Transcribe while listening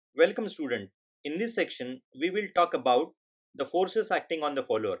Welcome student. In this section, we will talk about the forces acting on the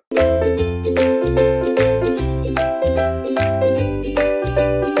follower.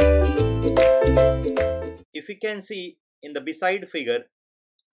 If you can see in the beside figure,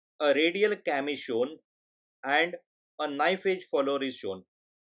 a radial cam is shown and a knife edge follower is shown.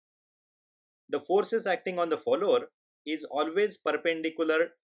 The forces acting on the follower is always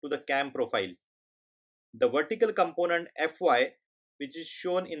perpendicular to the cam profile. The vertical component Fy, which is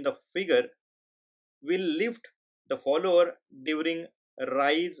shown in the figure, will lift the follower during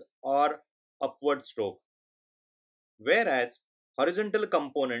rise or upward stroke, whereas horizontal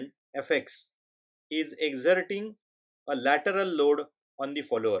component Fx is exerting a lateral load on the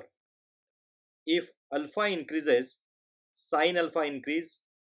follower. If alpha increases, sin alpha increase,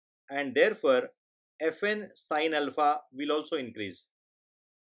 and therefore Fn sin alpha will also increase.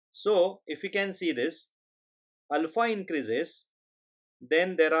 So if you can see this, alpha increases,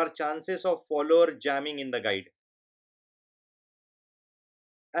 then there are chances of follower jamming in the guide.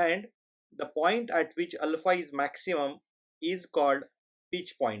 And the point at which alpha is maximum is called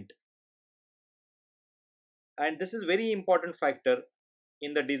pitch point. And this is very important factor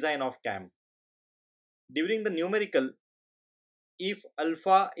in the design of cam. During the numerical, if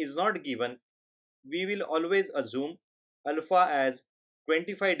alpha is not given, we will always assume alpha as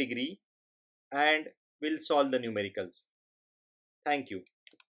 25 degree and will solve the numericals. Thank you.